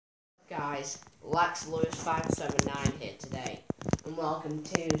Guys, Lax Lewis 579 here today, and welcome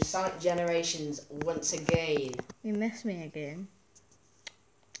to Sonic Generations once again. You missed me again.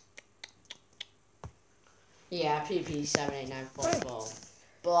 Yeah, PP78944.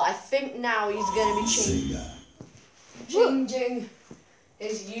 But I think now he's going to be changing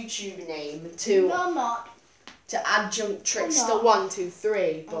his YouTube name to No, I'm not. to Adjunct Trickster not.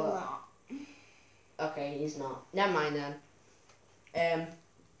 123. I'm But not. okay, he's not. Never mind then.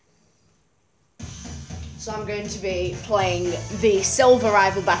 So I'm going to be playing the Silver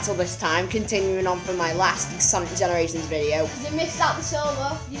Rival Battle this time, continuing on from my last Sonic Generations video. You missed out the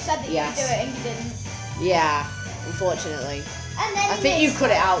silver. You said that Yes. you could do it and you didn't. Yeah, unfortunately. And then I think you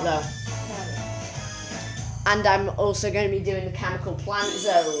cut it out though. And I'm also going to be doing the Chemical Plant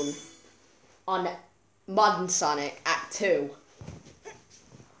Zone on Modern Sonic Act 2.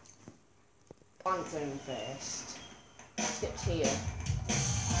 Plant Zone first. Skip to here.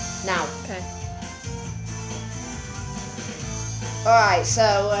 Now. Okay. Alright,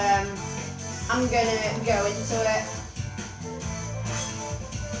 so I'm gonna go into it.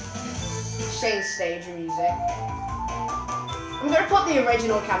 Change stage music. I'm gonna put the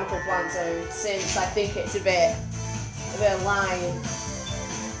original Chemical Plant Zone since I think it's a bit lying.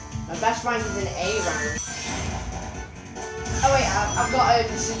 My best rank is an A rank. Oh wait, I've got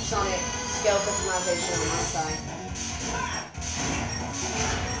a Supersonic skill customization on my side.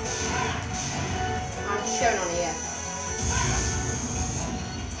 I'm just going on here.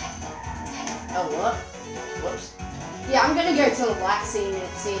 Oh, what? Whoops. Yeah, I'm gonna go to the black scene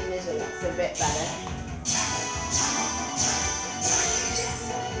this, it's a bit better.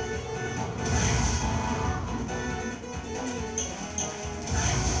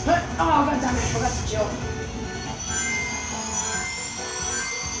 Oh, god damn it, I forgot to jump.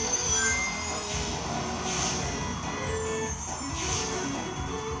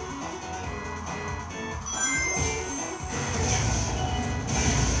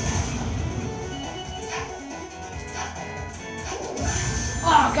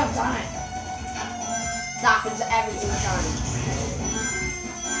 Oh, god damn it! That happens every single time.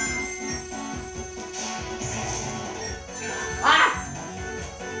 Ah!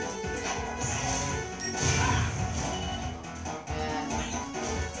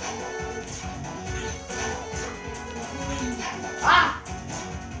 Ah!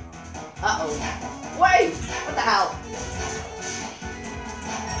 Uh-oh. Wait! What the hell?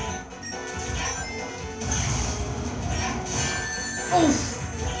 Oof!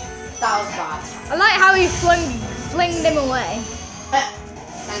 That was bad. I like how you flinged him away.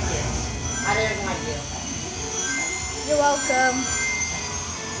 Thank you. I don't like you. You're welcome.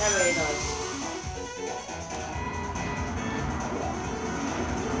 That really does.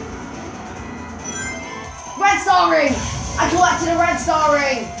 Red Star Ring! I collected a Red Star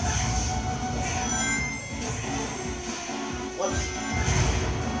Ring! Whoops.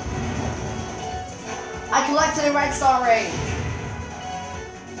 I collected a Red Star Ring!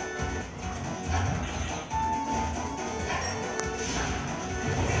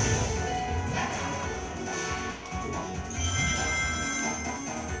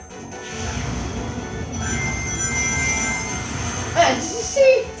 Did you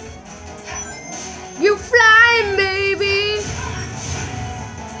see? You flying, baby!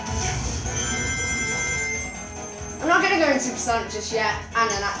 I'm not gonna go into Supersonic just yet, and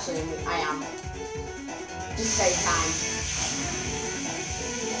then actually I am. Just save time.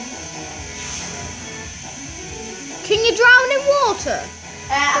 Can you drown in water?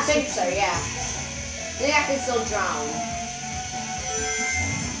 I think so, yeah. I think I can still drown.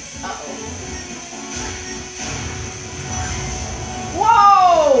 Uh-oh.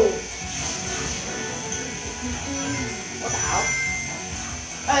 Whoa! What the hell?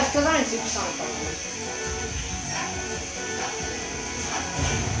 Oh, it's because I'm in Supersonic probably.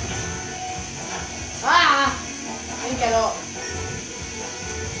 Ah! I didn't get up.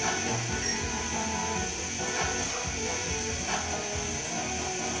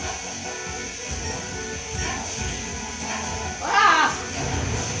 Ah!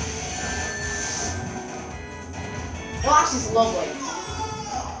 Well, this is lovely.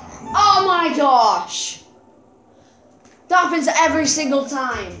 Oh my gosh! That happens every single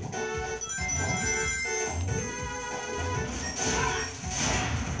time.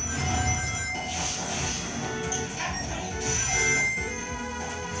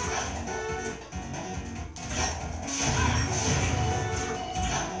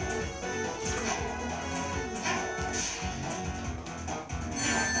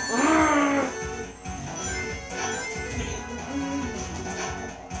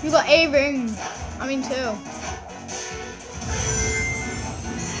 You got a ring. I mean two.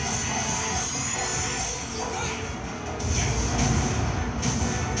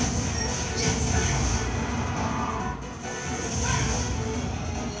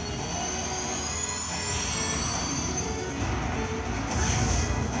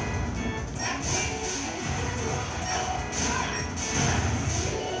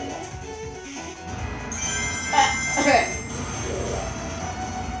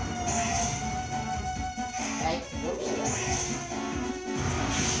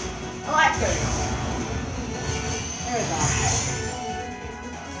 Let's go. There we go.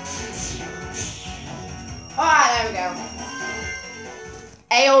 Alright, there we go.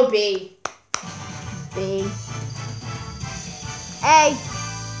 A or B? B. A.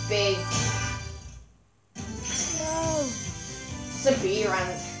 B. No. It's a B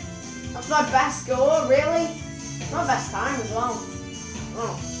rank. That's my best score, really? It's my best time as well.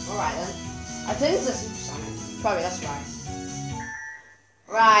 Oh, alright then. I think it's a supersonic. Probably, that's right.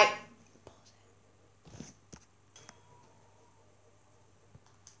 Right.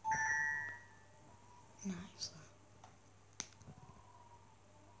 Nice.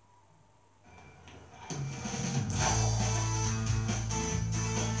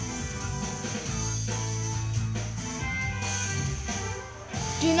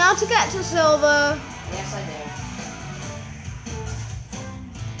 Do you know how to get to silver? Yes, I do.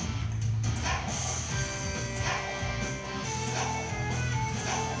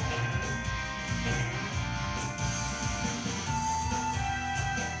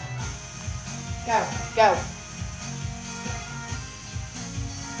 Go.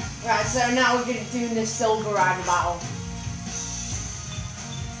 Right, so now we're going to do the silver rider battle.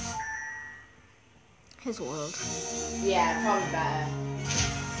 His world. Yeah, probably better.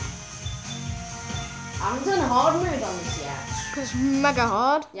 I haven't done a hard mode on this yet. Because mega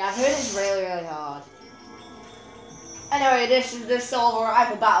hard. Yeah, I've heard it's really, really hard. Anyway, this is the silver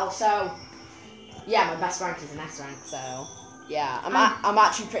rival battle, so yeah, my best rank is an S rank, so yeah, I'm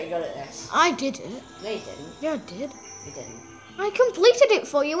actually pretty good at this. I did it. No, you didn't. Yeah, I did. You didn't. I completed it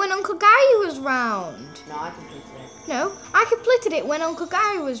for you when Uncle Gary was round. No, I completed it. No, I completed it when Uncle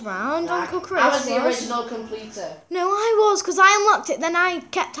Gary was round. No, Uncle Chris I was the original completer. No, I was, because I unlocked it, then I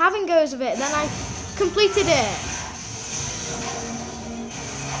kept having goes of it, then I completed it.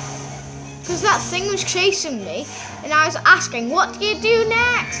 Because that thing was chasing me, and I was asking, what do you do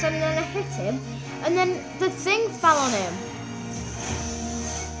next? And then I hit him, and then the thing fell on him.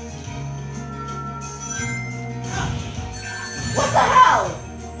 What the hell?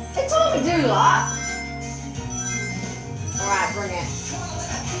 They told me to do that. Alright, bring it.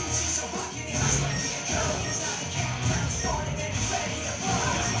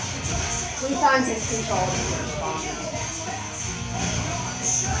 3 times his control doesn't respond.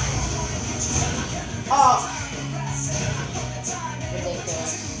 Oh!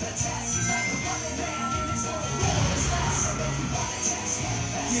 Ridiculous.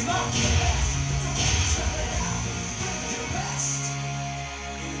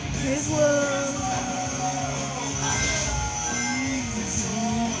 His world.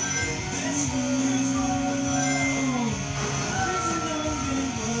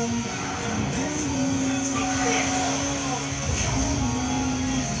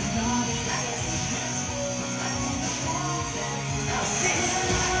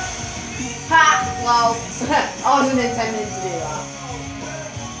 Ha! Well, I wasn't intending to do that.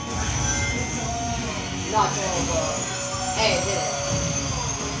 Not at all, but hey, it did it.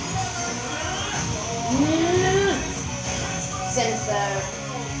 Sinister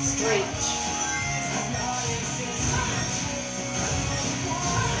Screech.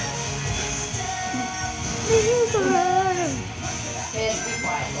 Here's be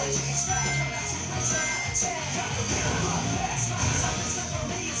quiet, please.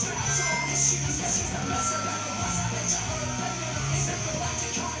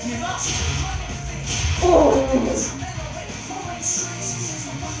 Oh!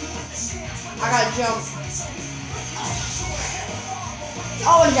 I gotta jump.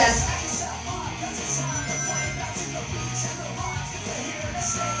 Oh, again.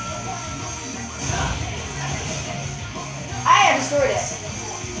 I destroyed it.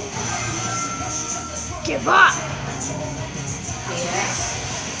 Give up. Yes.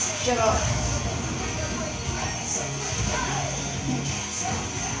 Shut up.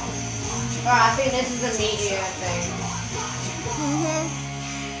 Alright, I think this is the meteor thing.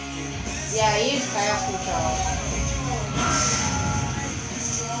 Yeah, use chaos control.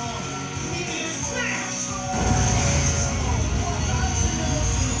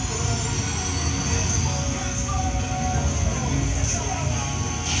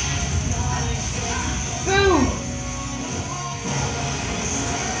 Boom!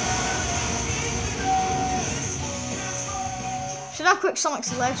 Should I quick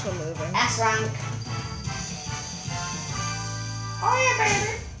Sonic's legs were moving? S rank. Oh yeah,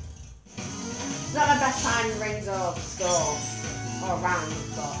 baby! It's not my best time in rings or score. Or round,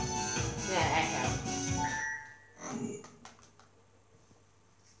 but yeah, Echo.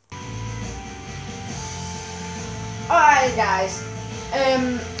 Alright guys.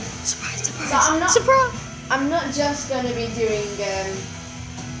 Surprise, surprise, So I'm not- surprise. I'm not just gonna be doing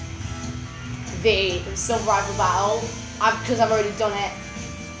the Silver Rival Battle, because I've already done it.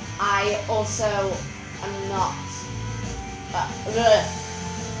 I also am not.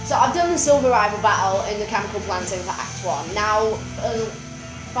 So I've done the Silver Rival Battle in the Chemical Planting for Act 1. Now,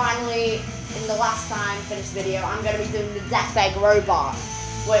 finally, in the last time for this video, I'm going to be doing the Death Egg Robot,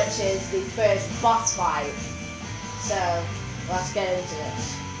 which is the first boss fight. So, let's get into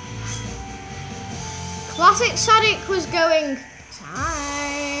this. Classic Sonic was going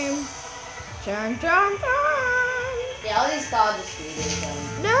time. Dun, dun, dun. Yeah, I'll just start the studio then.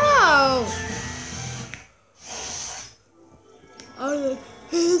 No. Oh,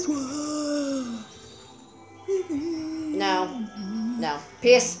 here's one. No.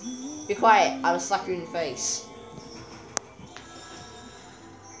 Pierce, be quiet. I will slap you in the face.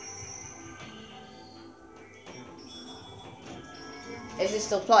 Is it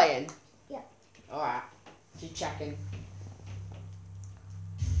still playing? Yeah. Alright. Just checking.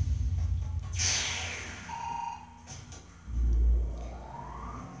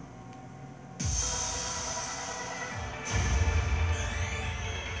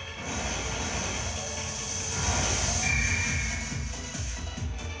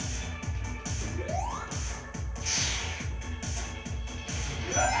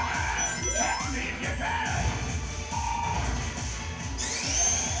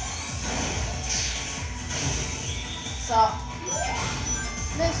 Stop.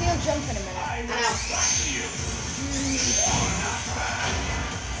 No, so you'll jump in a minute. I know.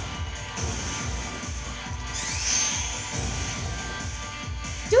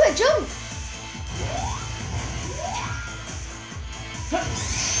 Do it, jump.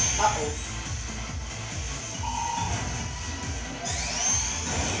 Uh-oh.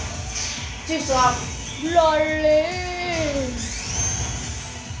 Too slow. Lolly.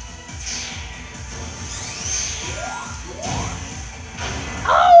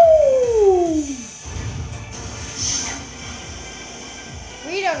 Oh!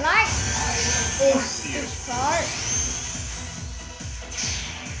 We don't like this part.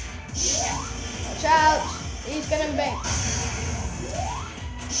 Watch out. He's gonna make.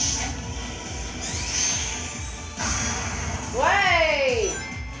 Wait!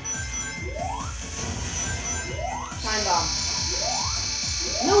 Time bomb.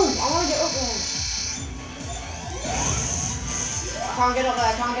 No, I want to get up there. I can't get up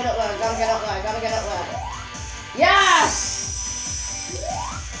there, Gotta get up there. Yes!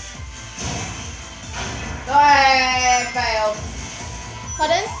 Hey, failed.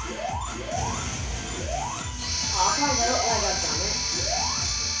 Pardon? Oh, I can't get up there, goddammit.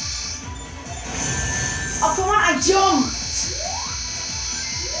 Oh, come on, I jumped!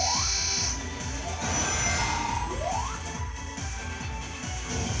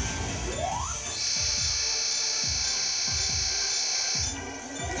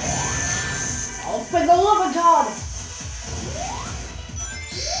 Oh, for the love of God!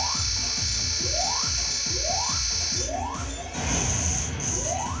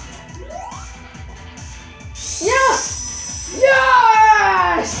 Yes!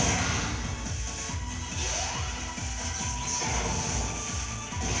 Yes!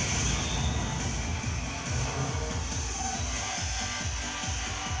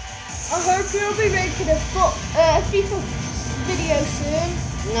 I hope you'll be making a FIFA video soon.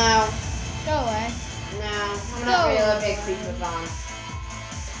 No, Go away. I'm not really a big FIFA fan.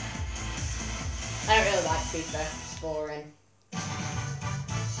 I don't really like FIFA, it's boring.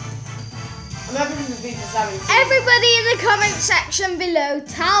 I'm hoping for FIFA 17. Everybody in the comment section below,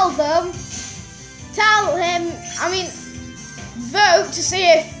 tell him, vote to see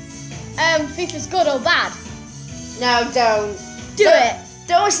if FIFA's good or bad. No, don't. Do it.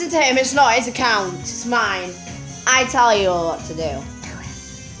 Don't listen to him, it's not his account, it's mine. I tell you all what to do.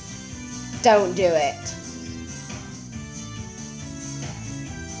 Don't do it.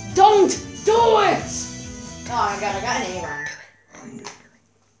 Don't do it! Oh my god, I got an A rank.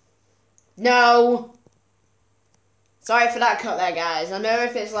 No. Sorry for that cut there, guys. I know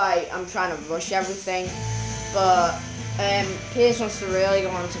if it's like I'm trying to rush everything, but Piers wants to really go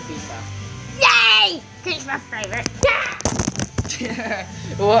on to FIFA. Yay! He's my favourite.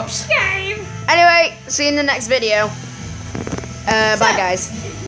 Whoops. Game. Anyway, see you in the next video. Bye, guys.